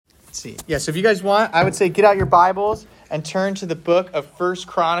see. Yeah, so if you guys want, I would say get out your Bibles and turn to the book of 1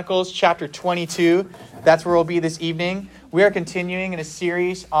 Chronicles, chapter 22. That's where we'll be this evening. We are continuing in a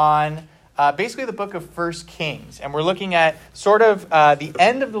series on basically the book of 1 Kings. And we're looking at sort of the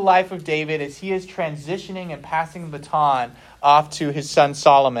end of the life of David as he is transitioning and passing the baton off to his son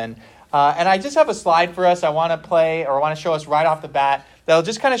Solomon. And I just have a slide for us I want to play, or I want to show us right off the bat, that'll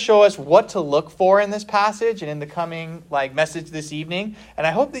just kind of show us what to look for in this passage and in the coming message this evening. And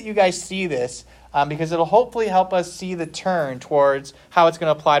I hope that you guys see this because it'll hopefully help us see the turn towards how it's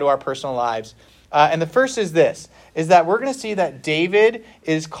going to apply to our personal lives. And the first is this, is that we're going to see that David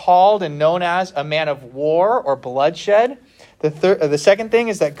is called and known as a man of war or bloodshed. The second thing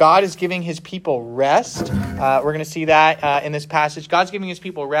is that God is giving his people rest. We're going to see that in this passage. God's giving his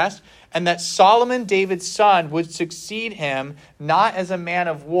people rest. And that Solomon, David's son, would succeed him not as a man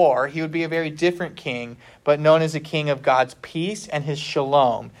of war. He would be a very different king, but known as a king of God's peace and his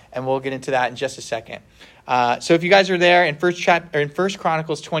shalom. And we'll get into that in just a second. So if you guys are there in 1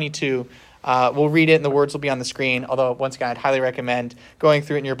 Chronicles 22, we'll read it and the words will be on the screen. Although, once again, I'd highly recommend going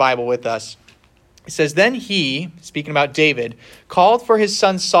through it in your Bible with us. It says, "Then he," speaking about David, "called for his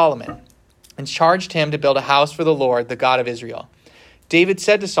son Solomon and charged him to build a house for the Lord, the God of Israel. David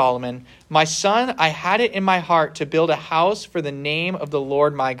said to Solomon, 'My son, I had it in my heart to build a house for the name of the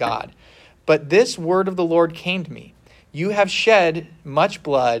Lord my God. But this word of the Lord came to me. You have shed much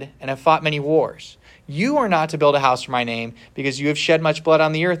blood and have fought many wars. You are not to build a house for my name because you have shed much blood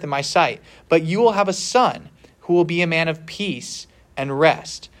on the earth in my sight. But you will have a son who will be a man of peace and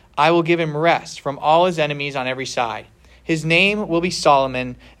rest. I will give him rest from all his enemies on every side. His name will be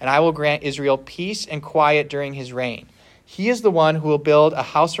Solomon, and I will grant Israel peace and quiet during his reign. He is the one who will build a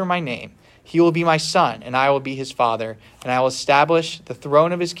house for my name. He will be my son, and I will be his father, and I will establish the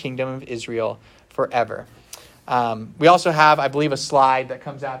throne of his kingdom of Israel forever.'" We also have, I believe, a slide that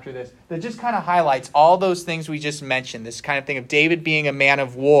comes after this that just kind of highlights all those things we just mentioned. This kind of thing of David being a man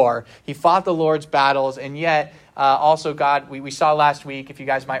of war. He fought the Lord's battles, and yet also God, we saw last week, if you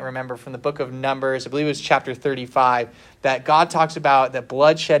guys might remember from the book of Numbers, I believe it was chapter 35, that God talks about that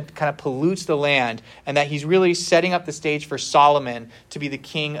bloodshed kind of pollutes the land and that he's really setting up the stage for Solomon to be the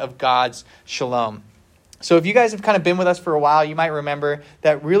king of God's shalom. So if you guys have kind of been with us for a while, you might remember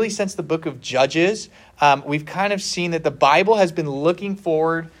that really since the book of Judges, we've kind of seen that the Bible has been looking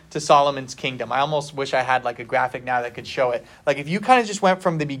forward to Solomon's kingdom. I almost wish I had a graphic now that could show it. If you kind of just went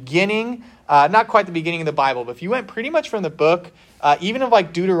from the beginning, not quite the beginning of the Bible, but if you went pretty much from the book, even of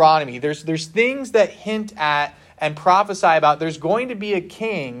Deuteronomy, there's things that hint at and prophesy about there's going to be a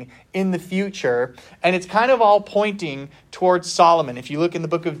king in the future, and it's kind of all pointing towards Solomon. If you look in the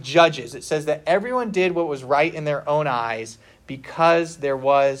book of Judges, it says that everyone did what was right in their own eyes because there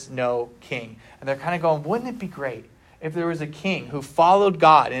was no king. And they're kind of going, wouldn't it be great if there was a king who followed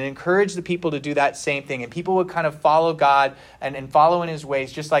God and encouraged the people to do that same thing, and people would kind of follow God and follow in his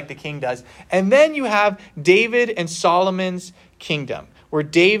ways just like the king does. And then you have David and Solomon's kingdom, where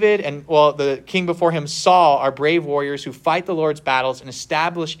David and, the king before him, Saul, are brave warriors who fight the Lord's battles and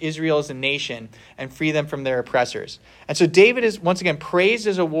establish Israel as a nation and free them from their oppressors. And so David is, once again, praised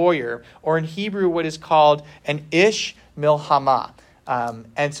as a warrior, or in Hebrew, what is called an ish milhamah.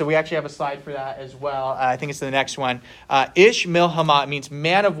 And so we actually have a slide for that as well. I think it's the next one. Ish milhamah means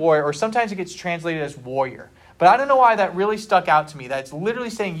man of war, or sometimes it gets translated as warrior. But I don't know why that really stuck out to me. That's literally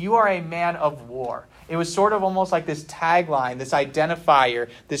saying you are a man of war. It was sort of almost like this tagline, this identifier,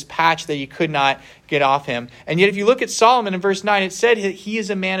 this patch that you could not get off him. And yet if you look at Solomon in verse 9, it said he is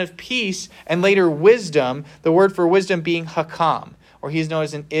a man of peace and later wisdom, the word for wisdom being hakam, or he is known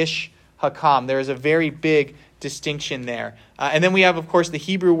as an ish hakam. There is a very big distinction there. And then we have, of course, the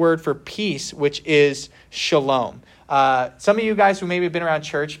Hebrew word for peace, which is shalom. Some of you guys who maybe have been around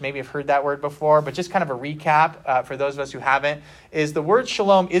church maybe have heard that word before, but just kind of a recap for those of us who haven't, is the word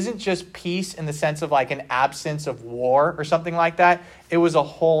shalom isn't just peace in the sense of an absence of war or something like that. It was a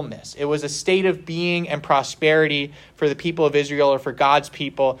wholeness. It was a state of being and prosperity for the people of Israel, or for God's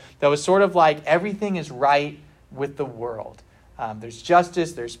people, that was sort of like everything is right with the world. There's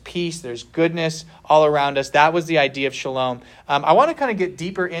justice, there's peace, there's goodness all around us. That was the idea of shalom. I want to kind of get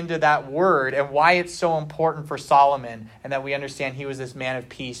deeper into that word and why it's so important for Solomon, and that we understand he was this man of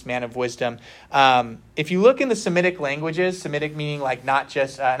peace, man of wisdom. If you look in the Semitic languages, Semitic meaning not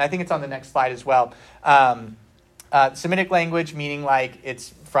just, and I think it's on the next slide as well, Semitic language meaning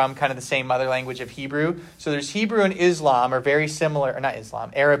it's from kind of the same mother language of Hebrew. So there's Hebrew and Islam are very similar, or not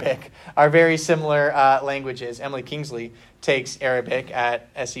Islam, Arabic are very similar languages. Emily Kingsley takes Arabic at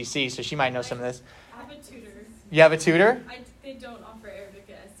SEC, so she might know some of this. I have a tutor. You have a tutor? They don't offer Arabic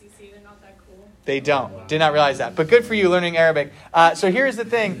at SEC. They're not that cool. They don't. Did not realize that. But good for you learning Arabic. So here's the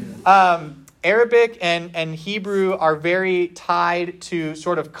thing. Arabic and Hebrew are very tied to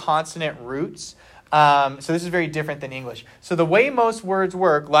sort of consonant roots. So this is very different than English. So the way most words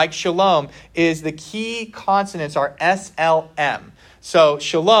work, like shalom, is the key consonants are SLM. So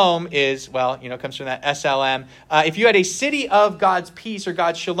shalom is, comes from that SLM. If you had a city of God's peace or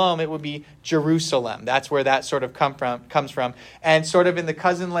God's shalom, it would be Jerusalem. That's where that sort of comes from. And sort of in the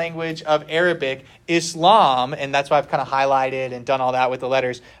cousin language of Arabic, Islam, and that's why I've kind of highlighted and done all that with the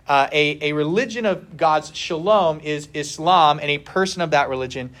letters, a religion of God's shalom is Islam, and a person of that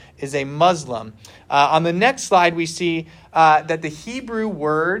religion is a Muslim. On the next slide, we see that the Hebrew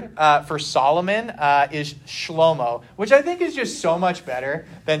word for Solomon is Shlomo, which I think is just so much better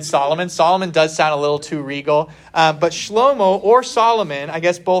than Solomon. Solomon does sound a little too regal, but Shlomo or Solomon, I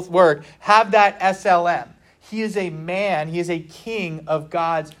guess both work, have that SLM. He is a man, he is a king of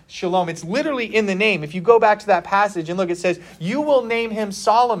God's shalom. It's literally in the name. If you go back to that passage and look, it says, you will name him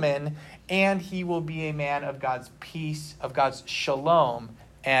Solomon, and he will be a man of God's peace, of God's shalom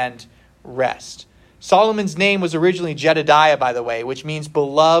and rest. Solomon's name was originally Jedediah, by the way, which means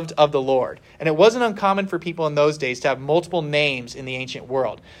beloved of the Lord. And it wasn't uncommon for people in those days to have multiple names in the ancient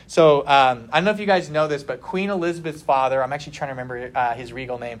world. So I don't know if you guys know this, but Queen Elizabeth's father, I'm actually trying to remember his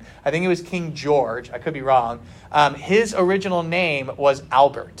regal name. I think it was King George. I could be wrong. His original name was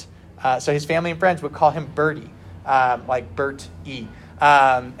Albert. So his family and friends would call him Bertie, like Bert E.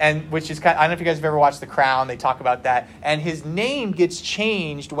 And which is kind of, I don't know if you guys have ever watched The Crown. They talk about that. And his name gets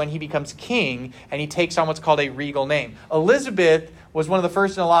changed when he becomes king, and he takes on what's called a regal name. Elizabeth was one of the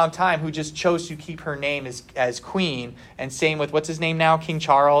first in a long time who just chose to keep her name as queen. And same with, what's his name now? King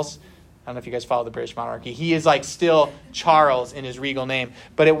Charles. I don't know if you guys follow the British monarchy. He is like still Charles in his regal name.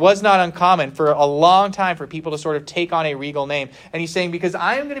 But it was not uncommon for a long time for people to sort of take on a regal name. And he's saying, because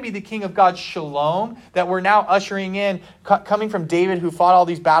I am going to be the king of God's shalom, that we're now ushering in, coming from David, who fought all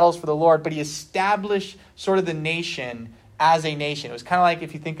these battles for the Lord, but he established sort of the nation as a nation. It was kind of like,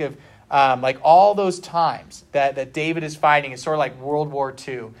 if you think of like all those times that David is fighting, it's sort of like World War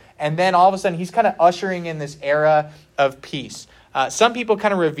II. And then all of a sudden, he's kind of ushering in this era of peace. Some people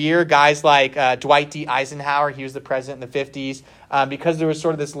kind of revere guys like Dwight D. Eisenhower. He was the president in the 50s because there was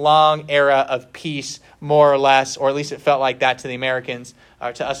sort of this long era of peace, more or less, or at least it felt like that to the Americans,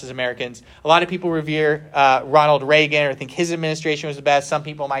 or to us as Americans. A lot of people revere Ronald Reagan, or think his administration was the best. Some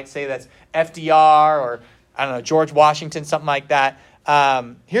people might say that's FDR, or I don't know, George Washington, something like that.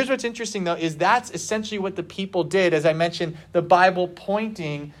 Here's what's interesting, though, is that's essentially what the people did. As I mentioned, the Bible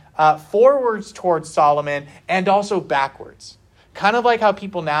pointing forwards towards Solomon and also backwards. Kind of like how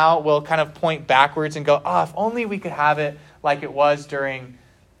people now will kind of point backwards and go, if only we could have it like it was during,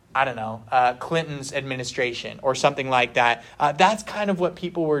 I don't know, Clinton's administration or something like that. That's kind of what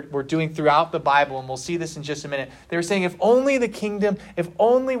people were doing throughout the Bible, and we'll see this in just a minute. They were saying, if only the kingdom, if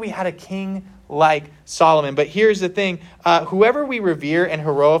only we had a king like Solomon. But here's the thing, whoever we revere and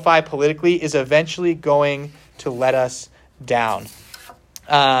heroify politically is eventually going to let us down.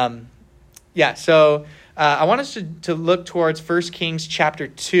 I want us to look towards 1 Kings chapter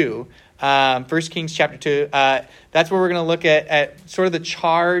 2. 1 Kings chapter 2, that's where we're going to look at sort of the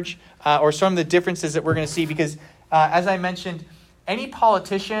charge or some of the differences that we're going to see. Because as I mentioned, any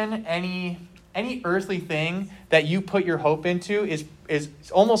politician, any earthly thing that you put your hope into is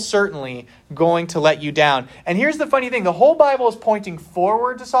almost certainly going to let you down. And here's the funny thing. The whole Bible is pointing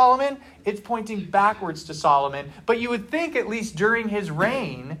forward to Solomon. It's pointing backwards to Solomon. But you would think, at least during his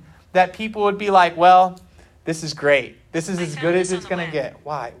reign, that people would be like, well, this is great. This is as good as it's going to get.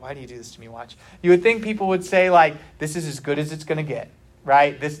 Why? Why do you do this to me? Watch. You would think people would say, like, this is as good as it's going to get,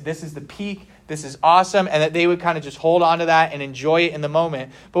 right? This is the peak. This is awesome. And that they would kind of just hold on to that and enjoy it in the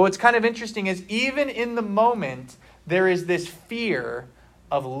moment. But what's kind of interesting is even in the moment, there is this fear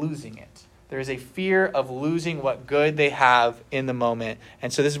of losing it. There is a fear of losing what good they have in the moment.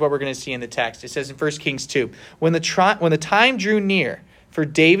 And so this is what we're going to see in the text. It says in 1 Kings 2, when the time drew near for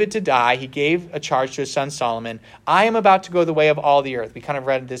David to die, he gave a charge to his son Solomon. I am about to go the way of all the earth. We kind of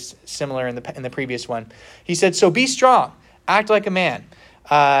read this similar in the previous one. He said, so be strong, act like a man,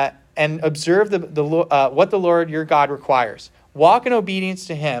 and observe what the Lord your God requires. Walk in obedience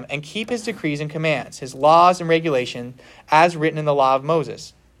to him and keep his decrees and commands, his laws and regulations, as written in the law of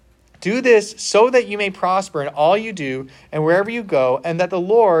Moses. Do this so that you may prosper in all you do and wherever you go, and that the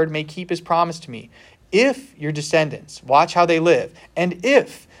Lord may keep his promise to me. If your descendants watch how they live, and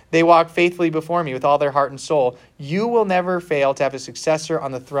if they walk faithfully before me with all their heart and soul, you will never fail to have a successor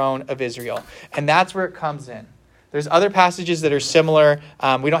on the throne of Israel. And that's where it comes in. There's other passages that are similar.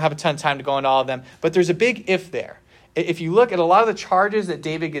 We don't have a ton of time to go into all of them, but there's a big if there. If you look at a lot of the charges that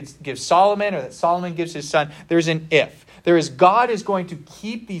David gives Solomon, or that Solomon gives his son, there's an if. God is going to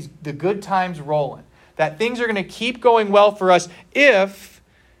keep the good times rolling. That things are going to keep going well for us if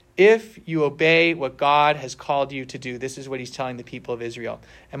you obey what God has called you to do. This is what he's telling the people of Israel.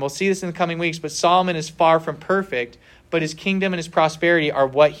 And we'll see this in the coming weeks, but Solomon is far from perfect, but his kingdom and his prosperity are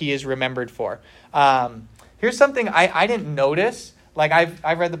what he is remembered for. Here's something I didn't notice. Like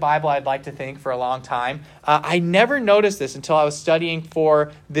I've read the Bible, I'd like to think, for a long time. I never noticed this until I was studying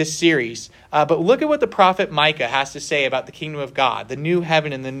for this series. But look at what the prophet Micah has to say about the kingdom of God, the new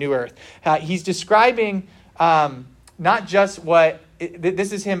heaven and the new earth. He's describing not just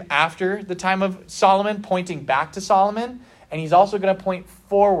this is him after the time of Solomon, pointing back to Solomon. And he's also going to point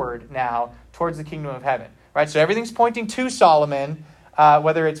forward now towards the kingdom of heaven. Right? So everything's pointing to Solomon,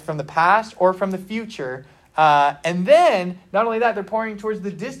 whether it's from the past or from the future. And then, not only that, they're pointing towards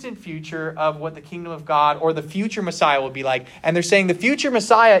the distant future of what the kingdom of God or the future Messiah will be like. And they're saying the future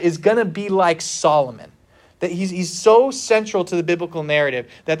Messiah is going to be like Solomon. That he's so central to the biblical narrative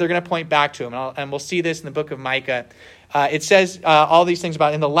that they're going to point back to him. And we'll see this in the book of Micah. It says all these things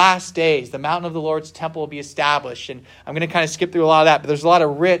about in the last days, the mountain of the Lord's temple will be established. And I'm going to kind of skip through a lot of that, but there's a lot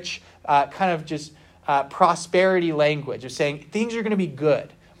of rich kind of just prosperity language of saying things are going to be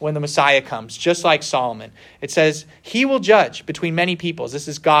good when the Messiah comes, just like Solomon. It says, he will judge between many peoples. This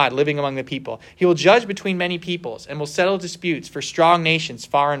is God living among the people. He will judge between many peoples and will settle disputes for strong nations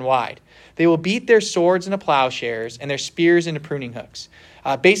far and wide. They will beat their swords into plowshares and their spears into pruning hooks.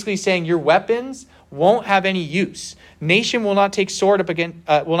 Basically saying your weapons won't have any use. Nation will not take sword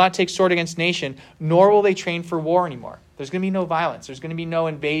against nation, nor will they train for war anymore. There's going to be no violence. There's going to be no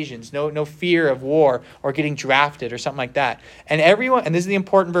invasions, no fear of war or getting drafted or something like that. And everyone, and this is the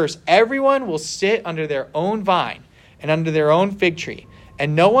important verse, everyone will sit under their own vine and under their own fig tree,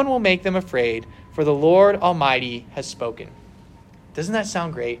 and no one will make them afraid, for the Lord Almighty has spoken. Doesn't that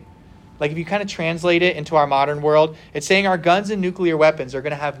sound great? Like if you kind of translate it into our modern world, it's saying our guns and nuclear weapons are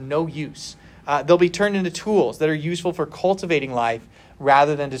going to have no use. They'll be turned into tools that are useful for cultivating life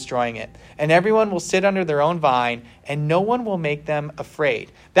rather than destroying it. And everyone will sit under their own vine, and no one will make them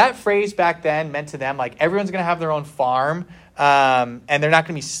afraid. That phrase back then meant to them like everyone's going to have their own farm, and they're not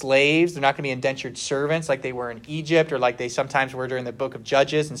going to be slaves. They're not going to be indentured servants like they were in Egypt or like they sometimes were during the book of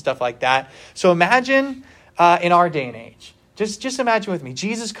Judges and stuff like that. So imagine in our day and age, just imagine with me,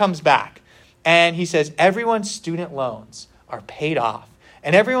 Jesus comes back and he says everyone's student loans are paid off.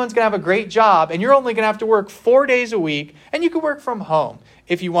 And everyone's going to have a great job, and you're only going to have to work 4 days a week, and you can work from home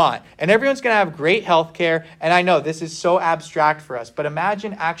if you want. And everyone's going to have great health care. And I know this is so abstract for us, but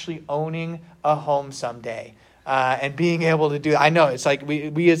imagine actually owning a home someday and being able to do that. I know it's like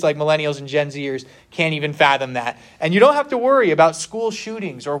we as like millennials and Gen Zers can't even fathom that. And you don't have to worry about school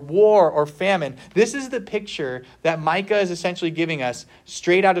shootings or war or famine. This is the picture that Micah is essentially giving us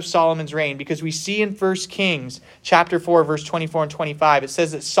straight out of Solomon's reign, because we see in 1 Kings chapter 4, verse 24 and 25, it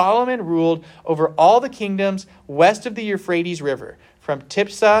says that Solomon ruled over all the kingdoms west of the Euphrates River, from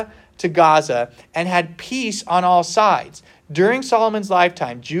Tiphsah to Gaza, and had peace on all sides. During Solomon's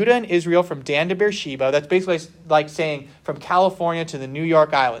lifetime, Judah and Israel from Dan to Beersheba, that's basically like saying from California to the New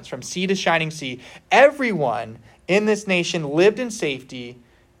York Islands, from sea to shining sea, everyone in this nation lived in safety,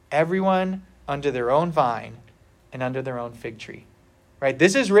 everyone under their own vine and under their own fig tree. Right?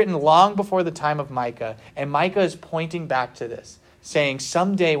 This is written long before the time of Micah, and Micah is pointing back to this, saying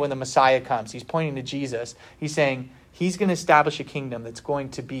someday when the Messiah comes, he's pointing to Jesus, he's saying he's going to establish a kingdom that's going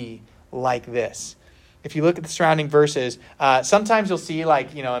to be like this. If you look at the surrounding verses, sometimes you'll see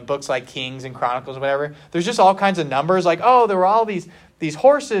like, in books like Kings and Chronicles or whatever, there's just all kinds of numbers like, oh, there were all these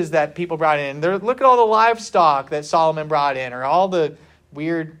horses that people brought in. Look at all the livestock that Solomon brought in, or all the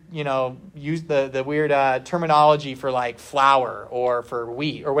weird, use the weird terminology for like flour or for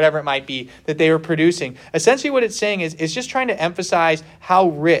wheat or whatever it might be that they were producing. Essentially what it's saying is just trying to emphasize how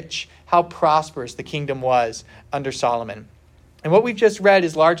rich, how prosperous the kingdom was under Solomon. And what we've just read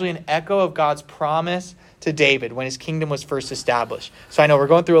is largely an echo of God's promise to David when his kingdom was first established. So I know we're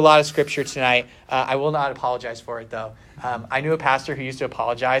going through a lot of scripture tonight. I will not apologize for it, though. I knew a pastor who used to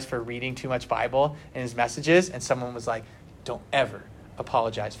apologize for reading too much Bible in his messages, and someone was like, don't ever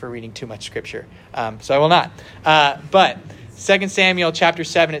apologize for reading too much scripture. So I will not. But 2 Samuel chapter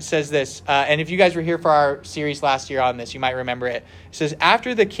 7, it says this, and if you guys were here for our series last year on this, you might remember it. It says,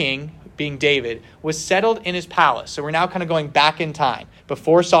 after the king, being David, was settled in his palace. So we're now kind of going back in time,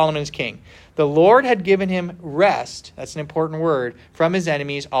 before Solomon's king. The Lord had given him rest, that's an important word, from his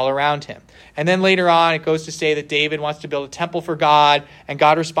enemies all around him. And then later on, it goes to say that David wants to build a temple for God, and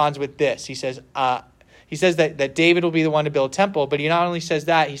God responds with this. He says that David will be the one to build a temple, but he not only says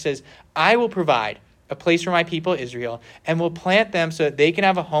that, he says, I will provide a place for my people Israel, and will plant them so that they can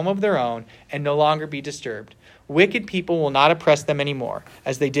have a home of their own and no longer be disturbed. Wicked people will not oppress them anymore,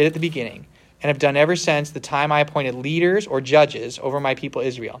 as they did at the beginning, and have done ever since the time I appointed leaders or judges over my people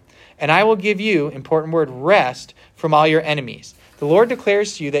Israel. And I will give you," important word, "rest from all your enemies. The Lord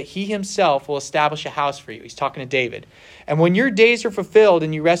declares to you that he himself will establish a house for you." He's talking to David. "And when your days are fulfilled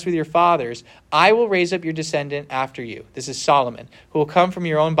and you rest with your fathers, I will raise up your descendant after you." This is Solomon, "who will come from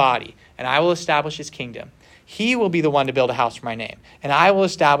your own body, and I will establish his kingdom. He will be the one to build a house for my name, and I will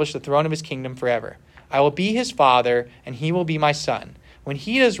establish the throne of his kingdom forever. I will be his father, and he will be my son. When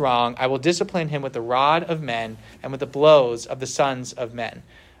he does wrong, I will discipline him with the rod of men and with the blows of the sons of men."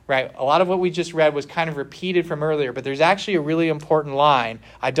 Right? A lot of what we just read was kind of repeated from earlier, but there's actually a really important line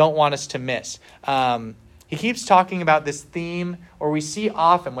I don't want us to miss. He keeps talking about this theme, or we see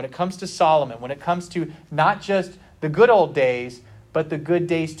often when it comes to Solomon, when it comes to not just the good old days, but the good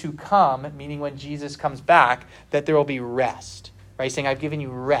days to come, meaning when Jesus comes back, that there will be rest. Right? He's saying, "I've given you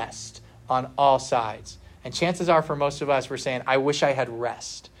rest on all sides." And chances are for most of us, we're saying, "I wish I had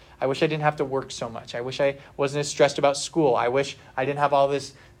rest. I wish I didn't have to work so much. I wish I wasn't as stressed about school. I wish I didn't have all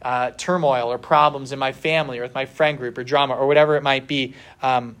this turmoil or problems in my family or with my friend group or drama or whatever it might be."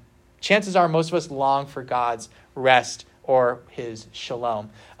 Chances are most of us long for God's rest or his shalom.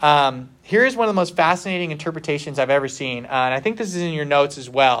 Here's one of the most fascinating interpretations I've ever seen. And I think this is in your notes as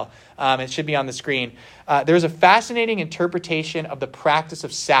well. It should be on the screen. There's a fascinating interpretation of the practice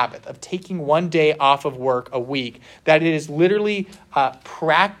of Sabbath, of taking one day off of work a week, that it is literally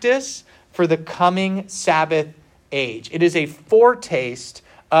practice for the coming Sabbath age. It is a foretaste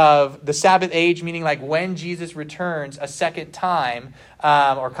of the Sabbath age, meaning like when Jesus returns a second time,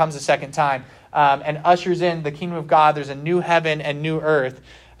 or comes a second time, and ushers in the kingdom of God. There's a new heaven and new earth.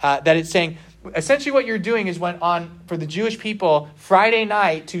 That it's saying, essentially what you're doing is when for the Jewish people, Friday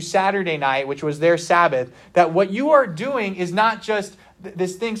night to Saturday night, which was their Sabbath, that what you are doing is not just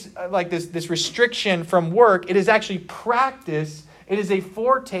this things like this restriction from work. It is actually practice. It is a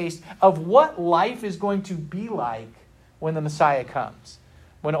foretaste of what life is going to be like when the Messiah comes.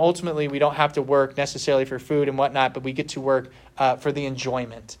 When ultimately we don't have to work necessarily for food and whatnot, but we get to work for the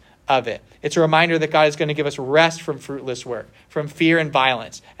enjoyment of it. It's a reminder that God is going to give us rest from fruitless work, from fear and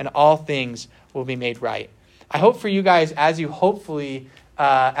violence, and all things will be made right. I hope for you guys, as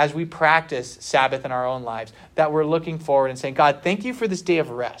we practice Sabbath in our own lives, that we're looking forward and saying, "God, thank you for this day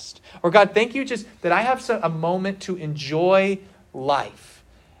of rest." Or, "God, thank you just that I have a moment to enjoy life.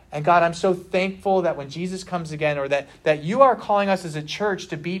 And God, I'm so thankful that when Jesus comes again, or that you are calling us as a church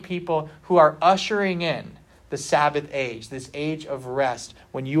to be people who are ushering in the Sabbath age, this age of rest,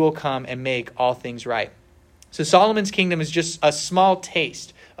 when you will come and make all things right." So Solomon's kingdom is just a small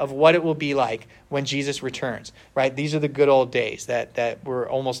taste of what it will be like when Jesus returns, right? These are the good old days that we're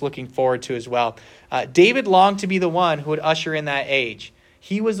almost looking forward to as well. David longed to be the one who would usher in that age.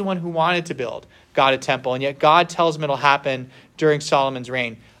 He was the one who wanted to build God a temple, and yet God tells him it'll happen during Solomon's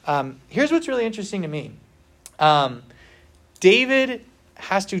reign. Here's what's really interesting to me. David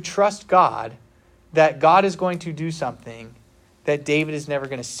has to trust God that God is going to do something that David is never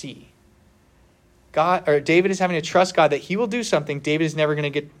going to see. David is having to trust God that he will do something David is never going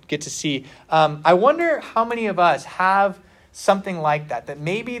to get to see. I wonder how many of us have something like that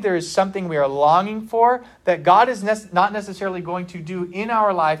maybe there is something we are longing for that God is not necessarily going to do in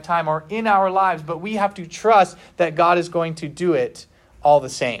our lifetime or in our lives, but we have to trust that God is going to do it all the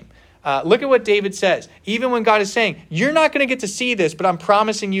same. Look at what David says. Even when God is saying, "You're not going to get to see this, but I'm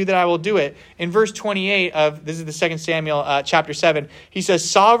promising you that I will do it." In verse 28 this is the 2 Samuel chapter 7, he says,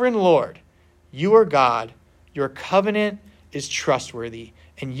 "Sovereign Lord, you are God, your covenant is trustworthy,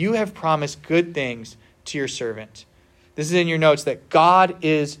 and you have promised good things to your servant." This is in your notes, that God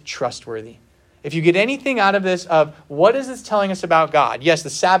is trustworthy. If you get anything out of this of what is this telling us about God? Yes,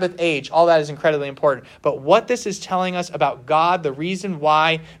 the Sabbath age, all that is incredibly important. But what this is telling us about God, the reason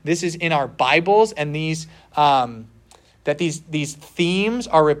why this is in our Bibles and these themes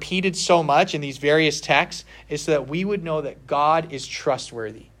are repeated so much in these various texts, is so that we would know that God is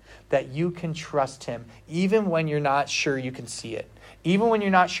trustworthy, that you can trust him even when you're not sure you can see it. Even when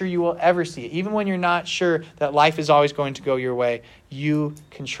you're not sure you will ever see it. Even when you're not sure that life is always going to go your way, you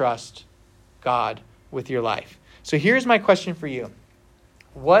can trust God with your life. So here's my question for you.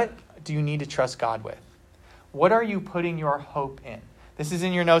 What do you need to trust God with? What are you putting your hope in? This is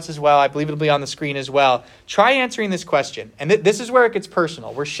in your notes as well. I believe it'll be on the screen as well. Try answering this question. And this is where it gets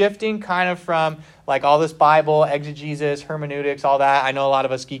personal. We're shifting kind of from like all this Bible, exegesis, hermeneutics, all that. I know a lot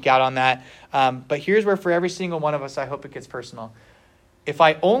of us geek out on that. But here's where for every single one of us, I hope it gets personal. If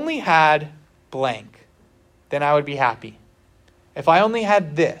I only had blank, then I would be happy. If I only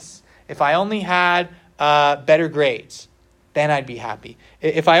had this, if I only had better grades, then I'd be happy.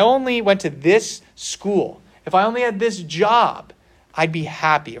 If I only went to this school If I only had this job, I'd be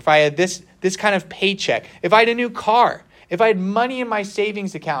happy. If I had this kind of paycheck, if I had a new car, if I had money in my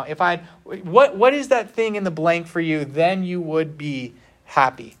savings account, if I had, what is that thing in the blank for you, then you would be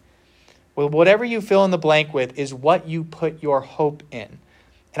happy. Well, whatever you fill in the blank with is what you put your hope in.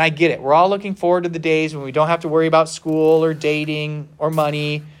 And I get it. We're all looking forward to the days when we don't have to worry about school or dating or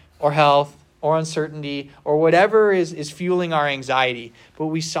money or health or uncertainty or whatever is fueling our anxiety. But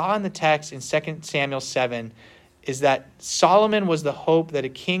what we saw in the text in 2 Samuel 7 is that Solomon was the hope that a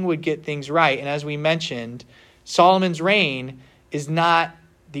king would get things right. And as we mentioned, Solomon's reign is not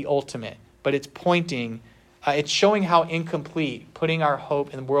the ultimate, but it's pointing, it's showing how incomplete putting our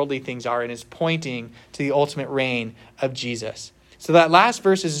hope in worldly things are, and is pointing to the ultimate reign of Jesus. So that last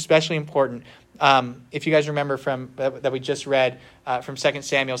verse is especially important. If you guys remember from that we just read from 2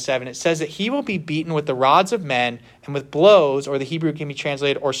 Samuel 7, it says that he will be beaten with the rods of men and with blows, or the Hebrew can be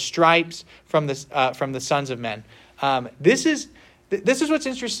translated, or stripes from the sons of men. This is what's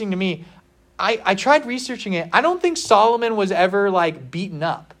interesting to me. I tried researching it. I don't think Solomon was ever beaten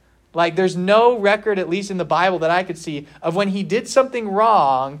up. There's no record, at least in the Bible that I could see, of when he did something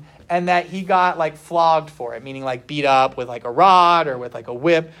wrong and that he got flogged for it, meaning beat up with a rod or with a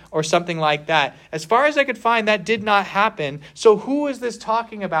whip or something like that. As far as I could find, that did not happen. So who is this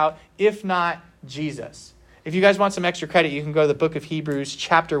talking about if not Jesus? If you guys want some extra credit, you can go to the book of Hebrews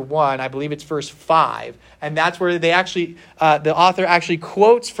chapter 1. I believe it's verse 5. And that's where they actually, the author actually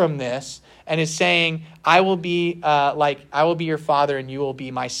quotes from this and is saying, I will be your father and you will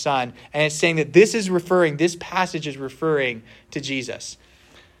be my son. And it's saying that this passage is referring to Jesus.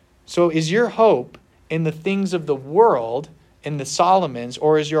 So is your hope in the things of the world, in the Solomons,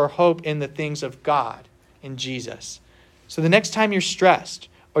 or is your hope in the things of God, in Jesus? So the next time you're stressed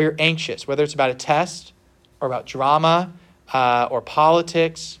or you're anxious, whether it's about a test or about drama or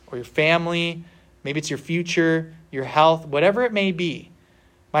politics or your family, maybe it's your future, your health, whatever it may be,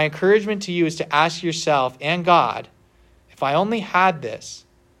 my encouragement to you is to ask yourself and God, if I only had this,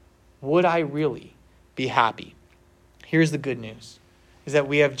 would I really be happy? Here's the good news, is that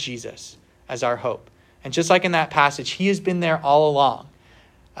we have Jesus as our hope. And just like in that passage, he has been there all along.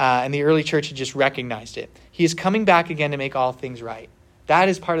 And the early church had just recognized it. He is coming back again to make all things right. That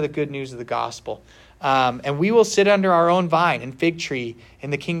is part of the good news of the gospel. And we will sit under our own vine and fig tree in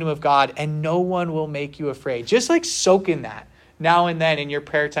the kingdom of God, and no one will make you afraid. Just soak in that now and then in your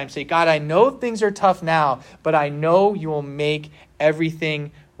prayer time. Say, God, I know things are tough now, but I know you will make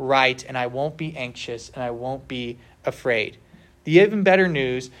everything right, and I won't be anxious, and I won't be afraid. The even better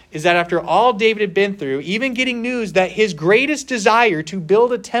news is that after all David had been through, even getting news that his greatest desire to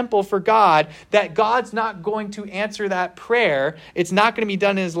build a temple for God, that God's not going to answer that prayer, it's not going to be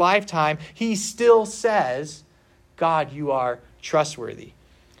done in his lifetime, he still says, God, you are trustworthy.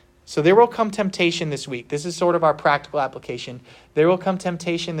 So there will come temptation this week. This is sort of our practical application. There will come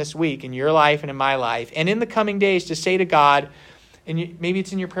temptation this week in your life and in my life, and in the coming days, to say to God, and maybe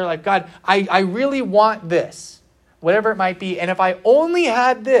it's in your prayer life, God, I really want this. Whatever it might be. And if I only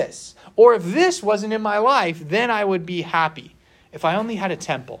had this, or if this wasn't in my life, then I would be happy. If I only had a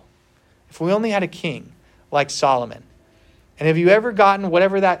temple, if we only had a king like Solomon. And have you ever gotten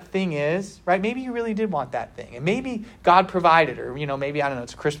whatever that thing is, right? Maybe you really did want that thing. And maybe God provided, or, maybe, I don't know,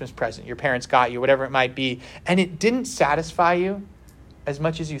 it's a Christmas present your parents got you, whatever it might be. And it didn't satisfy you as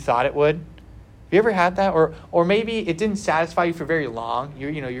much as you thought it would. Have you ever had that? Or maybe it didn't satisfy you for very long.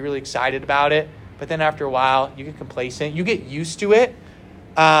 You're really excited about it. But then after a while, you get complacent. You get used to it.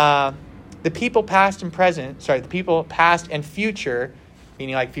 The people past and future,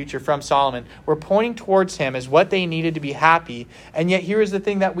 meaning future from Solomon, were pointing towards him as what they needed to be happy. And yet here is the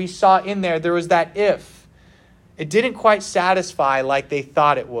thing that we saw in there. There was that if. It didn't quite satisfy like they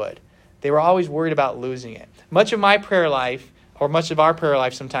thought it would. They were always worried about losing it. Much of my prayer life, or much of our prayer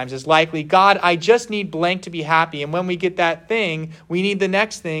life sometimes, is likely, God, I just need blank to be happy. And when we get that thing, we need the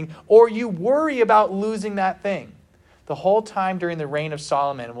next thing. Or you worry about losing that thing. The whole time during the reign of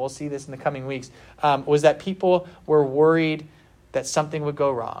Solomon, and we'll see this in the coming weeks, was that people were worried that something would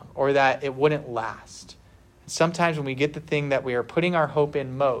go wrong or that it wouldn't last. And sometimes when we get the thing that we are putting our hope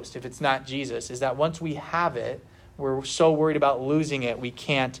in most, if it's not Jesus, is that once we have it, we're so worried about losing it, we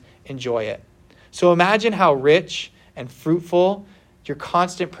can't enjoy it. So imagine how rich and fruitful your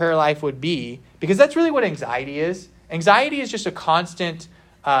constant prayer life would be, because that's really what anxiety is. Anxiety is just a constant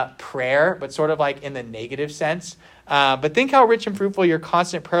prayer, but sort of in the negative sense. But think how rich and fruitful your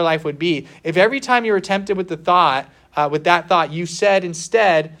constant prayer life would be if every time you were tempted with that thought, you said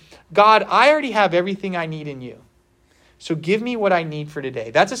instead, God, I already have everything I need in you. So give me what I need for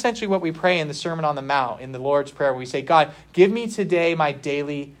today. That's essentially what we pray in the Sermon on the Mount, in the Lord's Prayer. We say, God, give me today my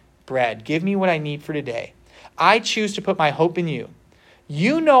daily bread. Give me what I need for today. I choose to put my hope in you.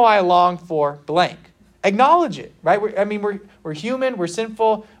 You know I long for blank. Acknowledge it, right? We're human, we're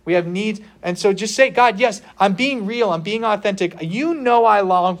sinful, we have needs. And so just say, God, yes, I'm being real, I'm being authentic. You know I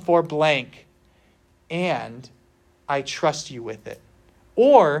long for blank, and I trust you with it.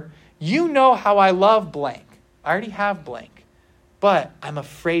 Or, you know how I love blank. I already have blank, but I'm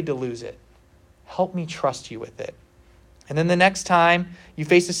afraid to lose it. Help me trust you with it. And then the next time you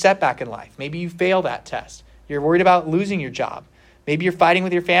face a setback in life, maybe you fail that test. You're worried about losing your job. Maybe you're fighting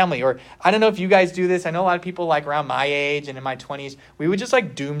with your family, or I don't know if you guys do this. I know a lot of people like around my age and in my 20s, we would just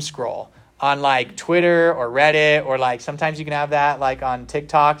like doom scroll on like Twitter or Reddit, or like sometimes you can have that like on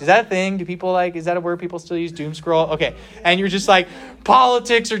TikTok. Is that a thing? Is that a word people still use? Doom scroll? Okay. And you're just like,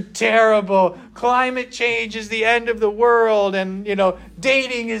 politics are terrible. Climate change is the end of the world. And,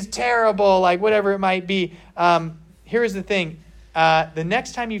 dating is terrible, like whatever it might be. Here's the thing. The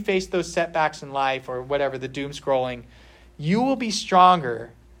next time you face those setbacks in life or whatever, the doom scrolling, you will be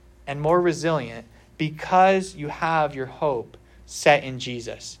stronger and more resilient because you have your hope set in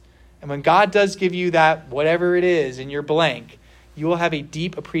Jesus. And when God does give you that, whatever it is in your blank, you will have a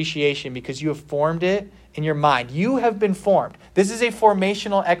deep appreciation because you have formed it in your mind. You have been formed. This is a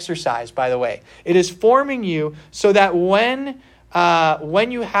formational exercise, by the way. It is forming you so that when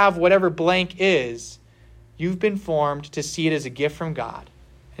you have whatever blank is, you've been formed to see it as a gift from God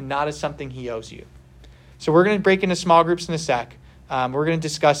and not as something he owes you. So we're going to break into small groups in a sec. We're going to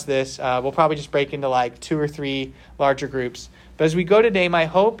discuss this. We'll probably just break into like 2 or 3 larger groups. But as we go today, my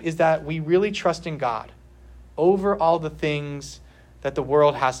hope is that we really trust in God over all the things that the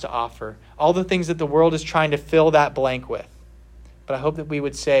world has to offer, all the things that the world is trying to fill that blank with. But I hope that we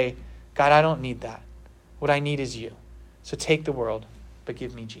would say, God, I don't need that. What I need is you. So take the world, but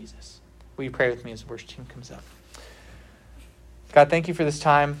give me Jesus. Will you pray with me as the worship team comes up? God, thank you for this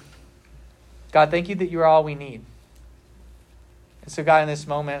time. God, thank you that you're all we need. And so, God, in this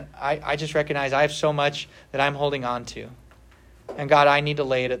moment, I just recognize I have so much that I'm holding on to. And God, I need to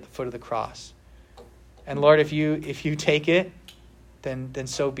lay it at the foot of the cross. And Lord, if you take it, then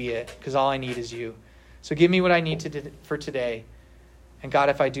so be it, because all I need is you. So give me what I need for today. And God,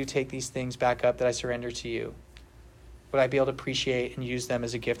 if I do take these things back up that I surrender to you, would I be able to appreciate and use them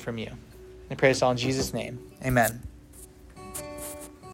as a gift from you? I pray this all in Jesus' name. Amen.